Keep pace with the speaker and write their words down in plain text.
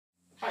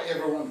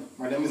everyone,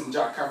 my name is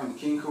Jack Kevin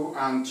Kinko,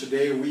 and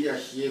today we are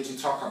here to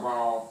talk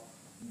about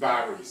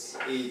batteries,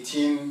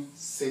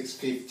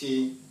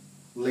 18650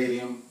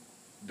 lithium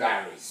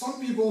batteries. Some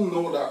people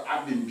know that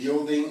I've been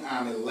building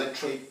an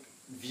electric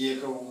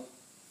vehicle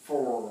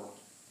for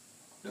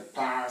the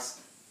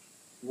past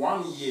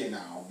 1 year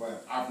now,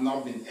 but I've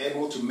not been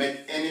able to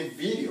make any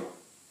video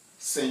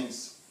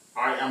since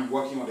I am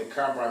working on the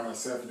car by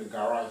myself in the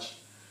garage.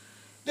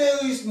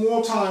 There is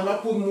more time, I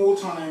put more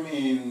time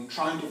in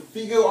trying to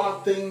figure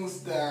out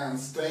things than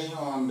staying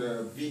on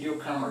the video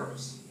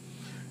cameras.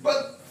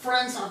 But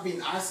friends have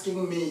been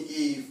asking me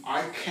if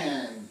I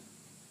can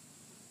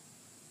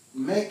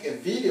make a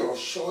video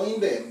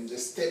showing them the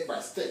step by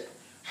step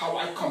how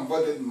I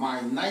converted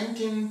my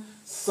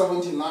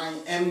 1979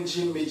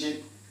 MG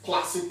midget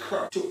classic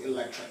car to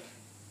electric.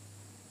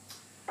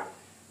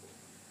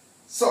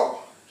 So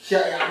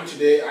here I am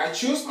today. I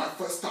choose my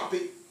first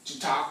topic to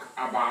talk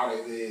about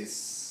it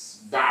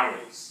is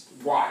batteries.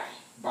 Why?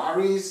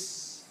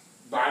 Batteries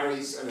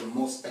are the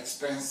most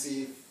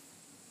expensive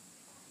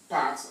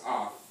parts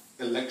of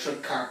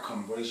electric car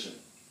conversion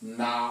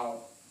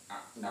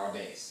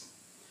nowadays.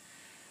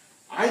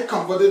 I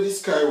converted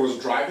this car I was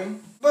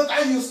driving, but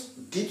I use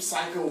deep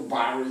cycle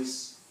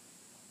batteries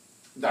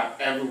that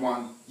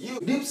everyone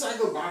uses. Deep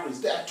cycle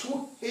batteries, they are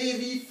too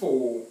heavy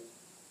for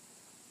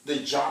the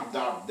job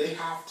that they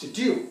have to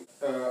do.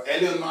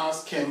 Elon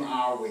Musk came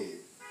out with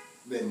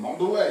the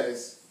Model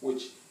S,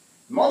 which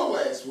Model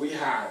S, we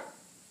had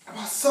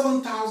about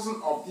 7,000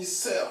 of these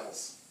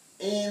cells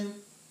in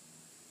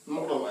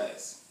Model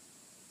S.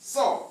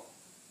 So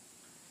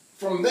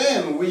from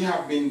then we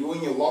have been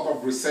doing a lot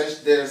of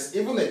research. There's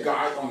even a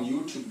guy on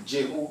YouTube,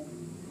 Jehu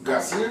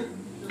Garcia.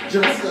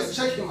 Just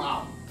check him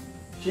out.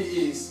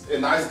 He is a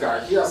nice guy.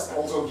 He has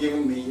also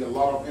given me a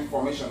lot of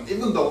information,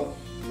 even though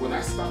when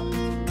I started.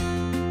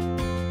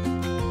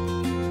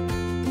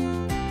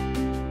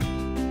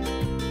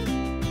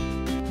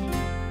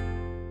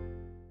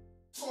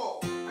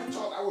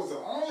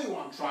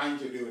 Trying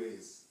to do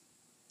this.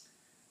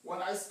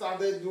 When I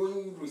started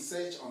doing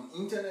research on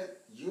internet,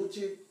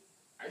 YouTube,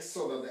 I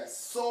saw that there's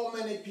so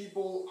many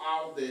people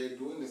out there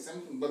doing the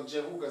same thing, but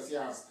Jehu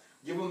Garcia has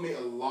given me a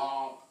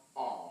lot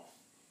of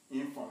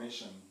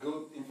information,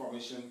 good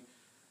information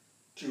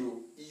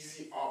to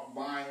ease up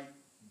my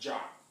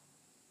job.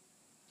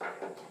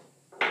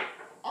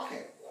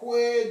 Okay,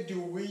 where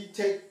do we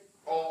take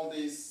all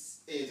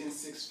these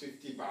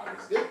 18650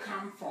 batteries? They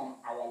come from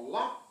our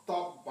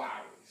laptop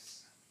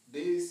batteries.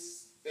 This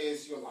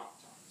is your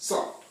laptop.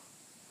 So,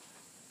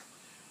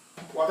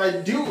 what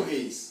I do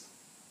is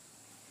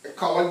I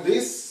collect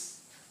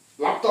these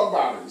laptop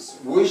batteries,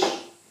 which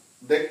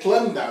they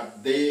claim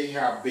that they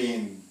have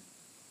been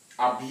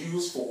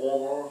abused for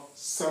over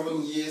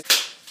 7 years.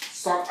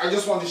 So I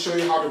just want to show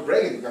you how to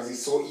break it because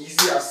it's so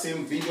easy. I've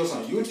seen videos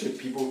on YouTube.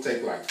 People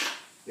take like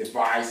a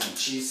vise and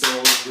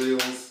chisels,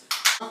 drills.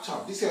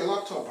 These are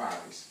laptop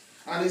batteries,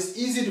 and it's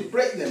easy to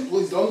break them.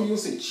 Please don't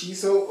use a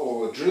chisel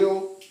or a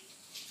drill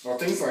or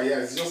things like that.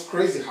 It's just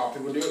crazy how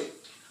people do it.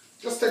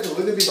 Just take a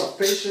little bit of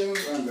patience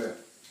and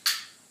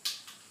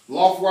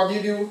love what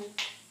you do.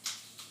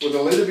 With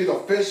a little bit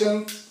of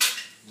patience,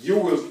 you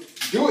will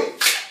do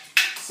it.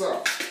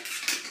 So,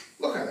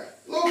 look at that,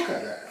 look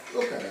at that,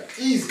 look at that.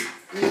 Easy,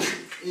 easy,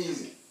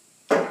 easy.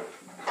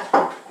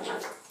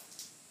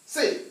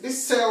 See,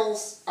 these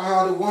cells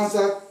are the ones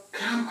that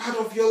come out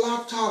of your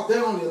laptop.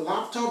 They're on the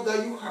laptop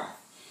that you have.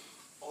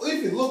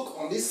 If you look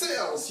on these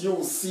cells, you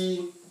will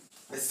see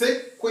a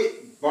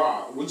circuit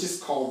bar, which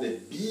is called the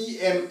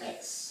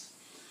BMS.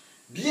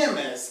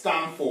 BMS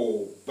stands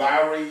for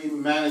Battery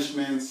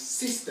Management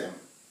System.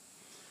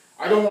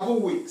 I don't know, for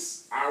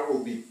weeks I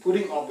will be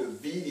putting up a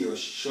video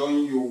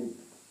showing you,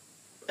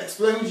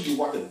 explaining to you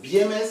what the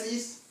BMS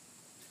is,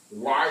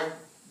 why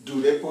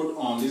do they put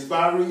on these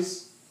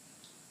batteries,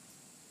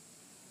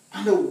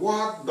 and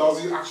what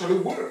does it actually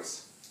work.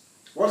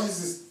 What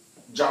is its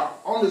job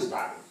on this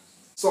battery?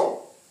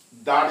 So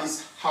that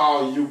is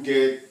how you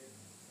get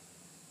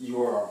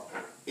your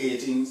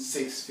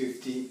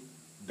 18650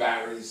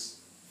 batteries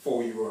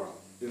for your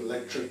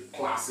electric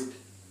classic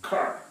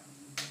car.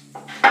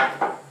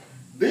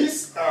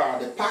 These are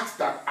the packs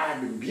that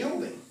I've been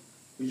building.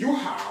 You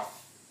have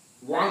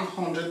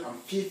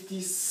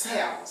 150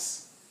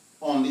 cells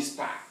on this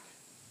pack.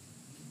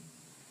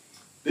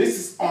 This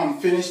is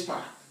unfinished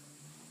pack.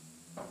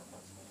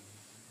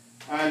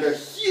 And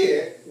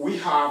here we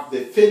have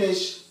the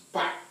finished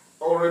pack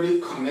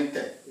already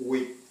connected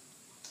with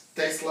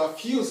Tesla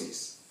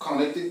fuses.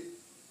 Connected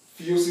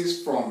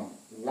fuses from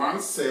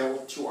one cell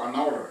to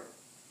another.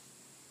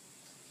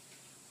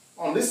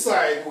 On this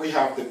side we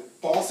have the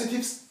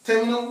positive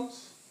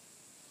terminals,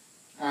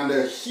 and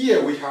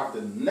here we have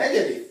the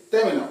negative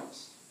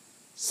terminals.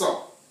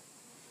 So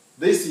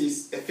this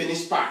is a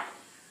finished pack.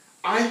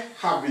 I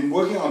have been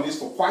working on this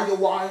for quite a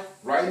while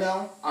right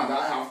now, and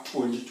I have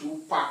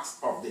 22 packs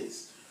of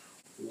this.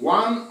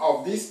 One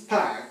of this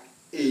pack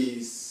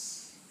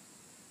is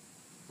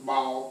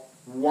about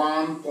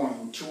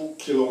 1.2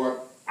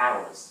 kilowatt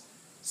hours.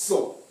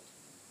 So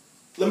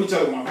let me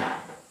tell you one thing.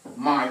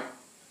 My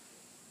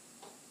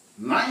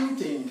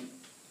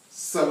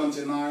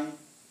 1979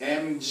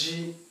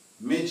 MG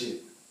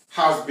midget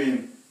has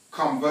been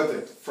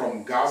converted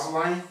from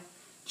gasoline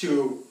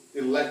to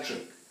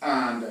electric,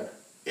 and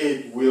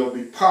it will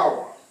be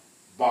powered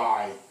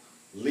by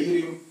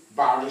lithium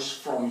batteries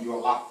from your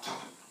laptop.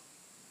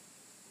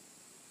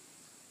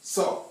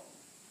 So,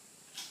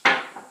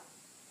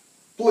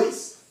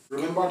 please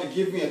remember to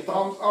give me a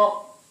thumbs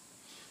up,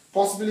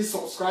 possibly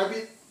subscribe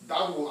it.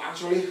 That will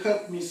actually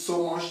help me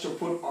so much to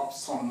put up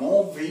some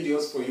more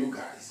videos for you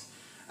guys.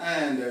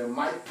 And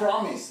my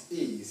promise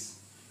is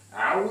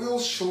I will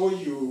show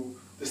you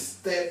the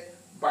step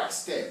by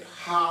step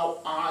how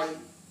I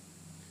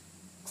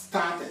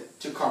started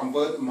to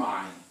convert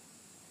my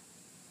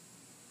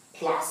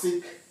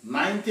classic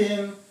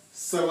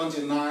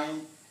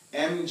 1979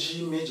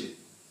 MG midget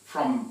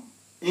from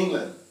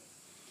England.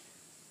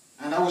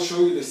 And I will show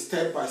you the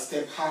step by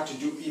step how to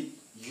do it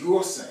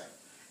yourself.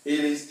 It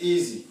is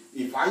easy.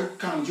 If I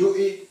can do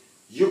it,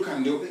 you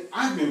can do it.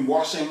 I've been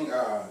watching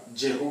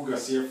Jehu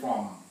Garcia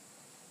from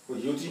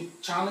YouTube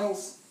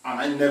channels, and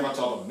I never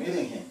thought of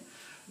meeting him.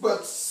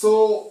 But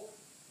so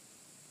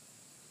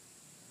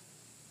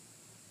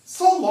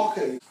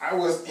lucky, I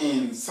was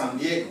in San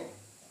Diego.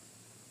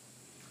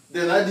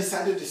 Then I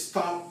decided to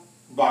stop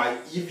by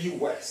EV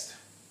West.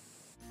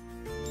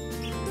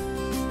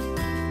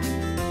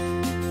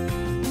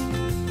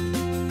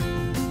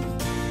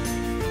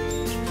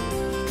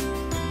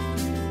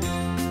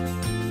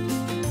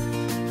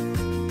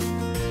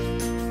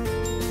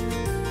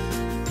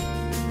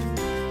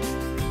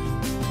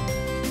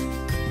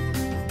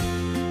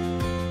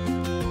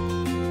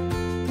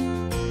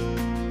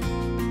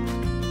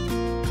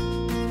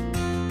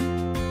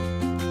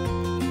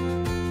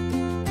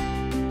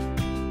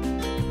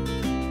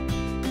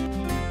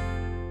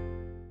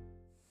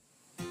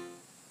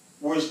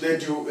 Which they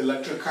do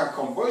electric car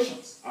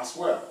conversions as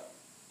well.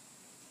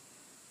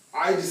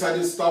 I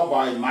decided to stop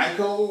by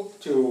Michael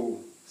to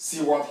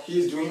see what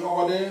he's doing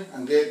over there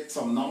and get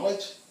some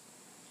knowledge.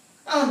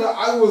 And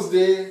I was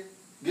there,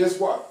 guess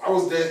what? I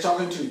was there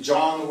talking to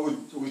John, who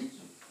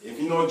if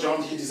you know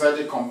John, he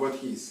decided to convert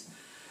his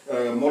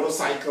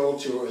motorcycle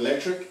to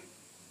electric.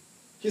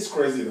 He's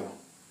crazy though.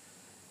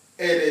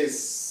 It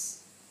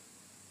is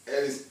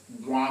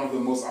one of the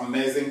most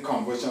amazing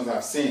conversions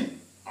I've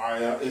seen.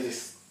 It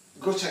is.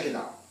 Go check it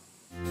out.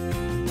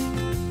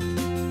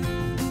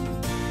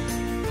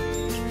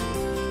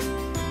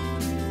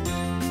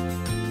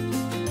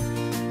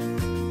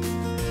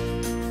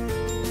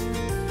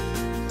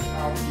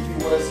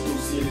 You'll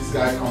see this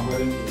guy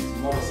converting his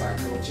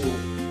motorcycle to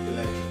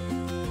electric.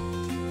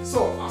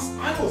 So as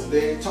I was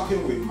there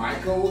talking with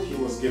Michael, he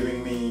was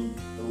giving me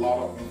a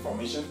lot of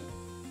information.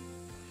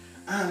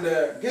 And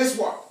guess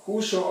what?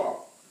 Who showed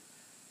up?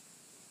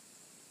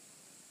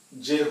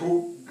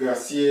 Jehu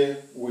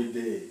Garcia with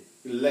the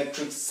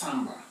electric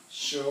Samba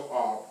showed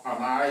up,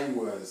 and I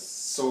was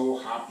so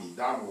happy.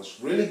 That was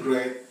really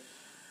great.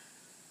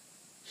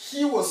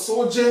 He was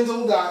so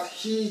gentle that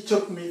he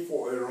took me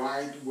for a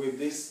ride with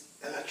this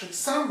electric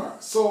Samba.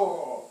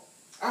 So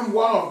I'm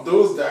one of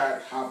those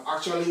that have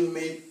actually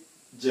made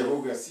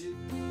Jehu Garcia.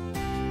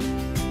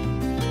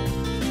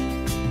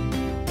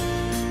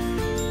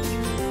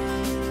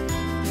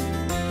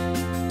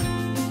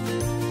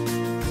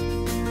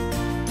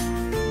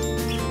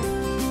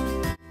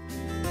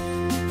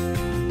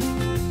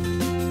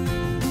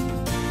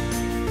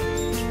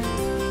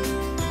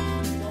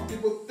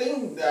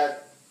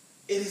 That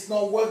it is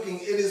not working,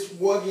 it is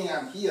working,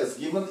 and he has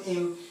given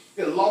him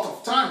a lot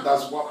of time.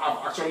 That's what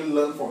I've actually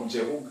learned from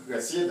Jehu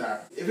Garcia,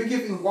 that if you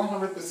give him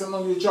 100%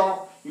 on your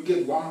job, you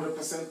get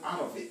 100% out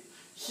of it.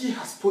 He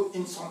has put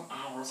in some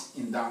hours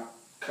in that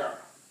car.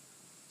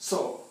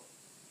 So,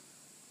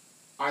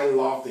 I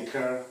love the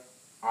car.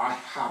 I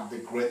have the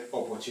great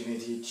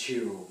opportunity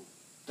to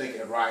take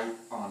a ride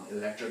on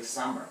electric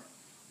Samba.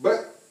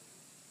 But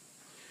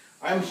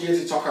I'm here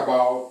to talk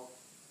about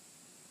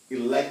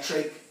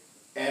electric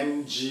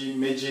MG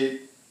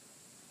midget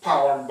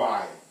powered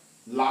by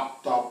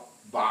laptop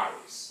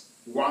batteries,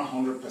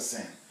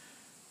 100%.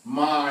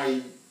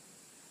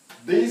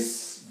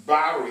 These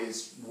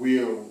batteries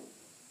will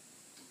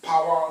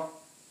power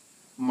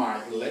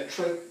my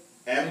electric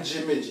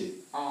MG midget,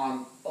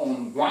 and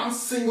on one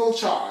single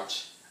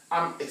charge,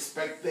 I'm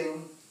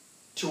expecting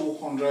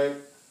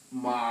 200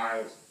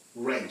 miles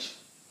range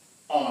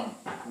on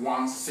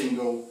one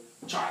single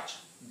charge.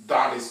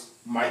 That is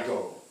my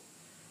goal.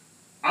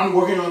 I'm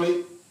working on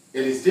it.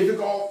 It is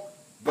difficult,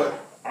 but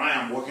I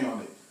am working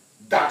on it.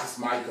 That is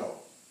my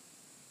goal.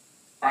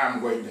 I am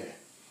going there.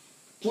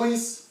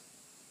 Please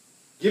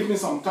give me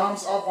some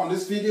thumbs up on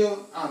this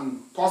video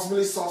and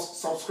possibly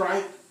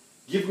subscribe.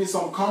 Give me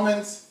some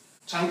comments.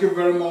 Thank you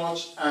very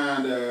much,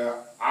 and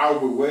I'll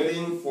be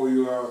waiting for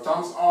your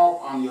thumbs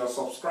up and your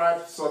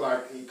subscribe so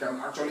that it can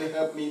actually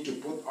help me to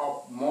put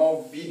up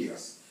more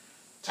videos.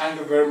 Thank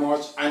you very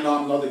much. I know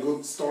I'm not a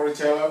good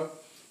storyteller,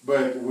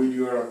 but with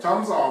your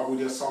thumbs up, with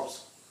your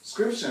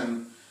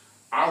subscription,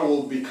 I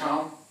will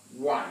become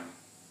one.